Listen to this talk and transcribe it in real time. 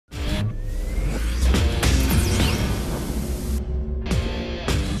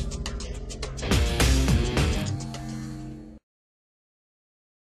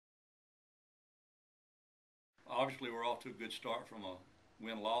obviously we're off to a good start from a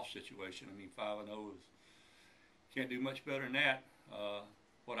win-loss situation. I mean, 5-0 is, can't do much better than that.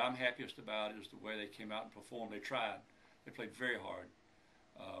 What I'm happiest about is the way they came out and performed. They tried. They played very hard.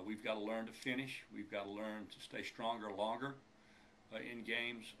 We've got to learn to finish. We've got to learn to stay stronger longer in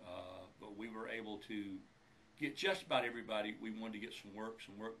games. But we were able to get just about everybody. We wanted to get some work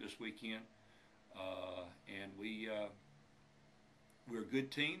this weekend. And we're a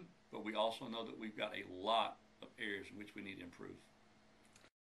good team, but we also know that we've got a lot of areas in which we need to improve.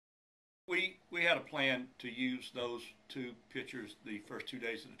 We had a plan to use those two pitchers the first 2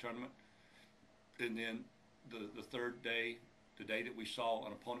 days of the tournament, and then the third day, the day that we saw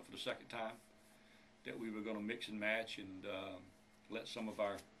an opponent for the second time, that we were going to mix and match and let some of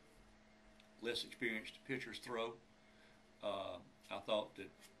our less experienced pitchers throw. I thought that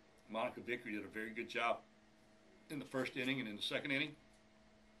Monica Vickery did a very good job in the first inning, and in the second inning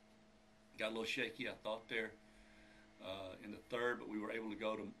got a little shaky, I thought, there in the third, but we were able to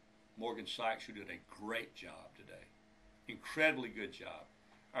go to Morgan Sykes, who did a great job today. Incredibly good job.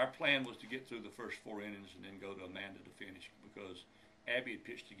 Our plan was to get through the first 4 innings and then go to Amanda to finish, because Abby had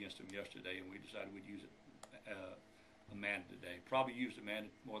pitched against him yesterday, and we decided we'd use it Amanda today. Probably used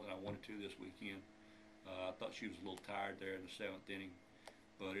Amanda more than I wanted to this weekend. I thought she was a little tired there in the 7th inning,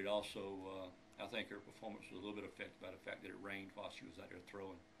 but it also, I think her performance was a little bit affected by the fact that it rained while she was out there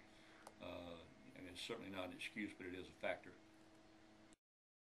throwing. And it's certainly not an excuse, but it is a factor.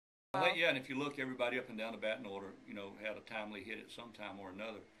 Yeah, and if you look, everybody up and down the batting order, you know, had a timely hit at some time or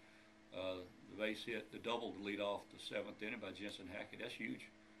another. The base hit, the double to lead off the 7th inning by Jensen Hackett, that's huge.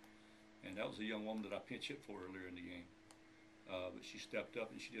 And that was a young woman that I pinch hit for earlier in the game. But she stepped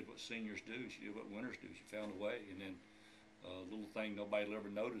up and she did what seniors do. She did what winners do. She found a way. And then a little thing nobody will ever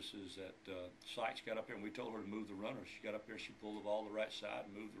notice is that Sykes got up there and we told her to move the runner. She got up there, she pulled the ball to the right side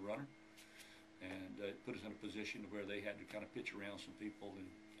and moved the runner. And it put us in a position where they had to kind of pitch around some people and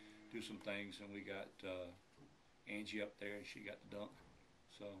do some things, and we got Angie up there, and she got the dunk.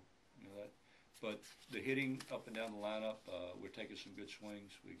 So, you know that. But the hitting up and down the lineup, we're taking some good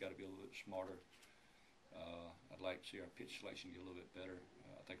swings. We've got to be a little bit smarter. I'd like to see our pitch selection get a little bit better.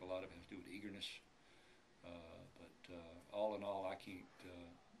 I think a lot of it has to do with eagerness. But all in all, I can't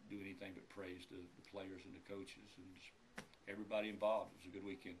do anything but praise the players and the coaches and everybody involved. It was a good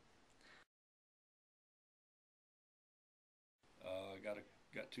weekend.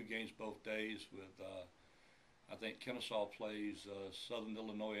 Got 2 games both days with, I think Kennesaw plays Southern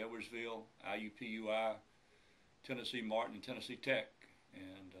Illinois Edwardsville, IUPUI, Tennessee Martin, and Tennessee Tech.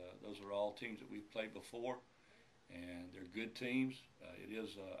 And those are all teams that we've played before, and they're good teams. It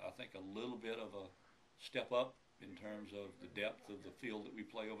is, I think, a little bit of a step up in terms of the depth of the field that we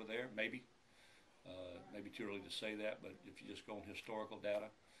play over there, maybe. Maybe too early to say that, but if you just go on historical data,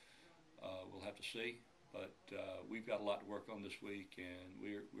 we'll have to see. But we've got a lot to work on this week, and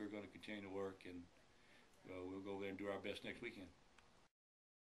we're going to continue to work, and we'll go there and do our best next weekend.